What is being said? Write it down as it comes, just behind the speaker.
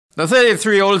The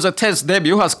 33-year-old's Test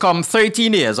debut has come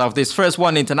 13 years after his first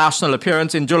one international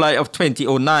appearance in July of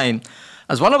 2009.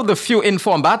 As one of the few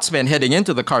informed batsmen heading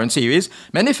into the current series,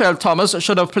 many felt Thomas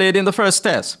should have played in the first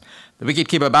Test. The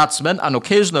wicketkeeper batsman and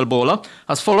occasional bowler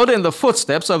has followed in the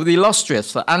footsteps of the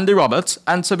illustrious Andy Roberts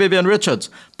and Sir Vivian Richards,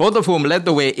 both of whom led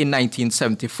the way in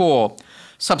 1974.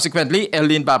 Subsequently,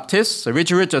 Eileen Baptiste, Sir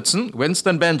Richard Richardson,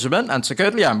 Winston Benjamin and Sir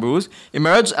Curtly Ambrose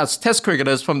emerged as Test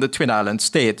cricketers from the Twin Islands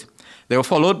state. They were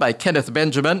followed by Kenneth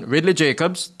Benjamin, Ridley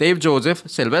Jacobs, Dave Joseph,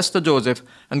 Sylvester Joseph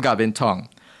and Gavin Tong.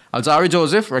 Alzari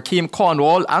Joseph, Rakeem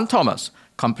Cornwall and Thomas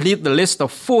complete the list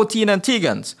of 14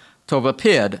 Antiguans to have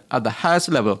appeared at the highest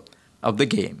level of the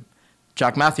game.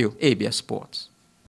 Jack Matthew, ABS Sports.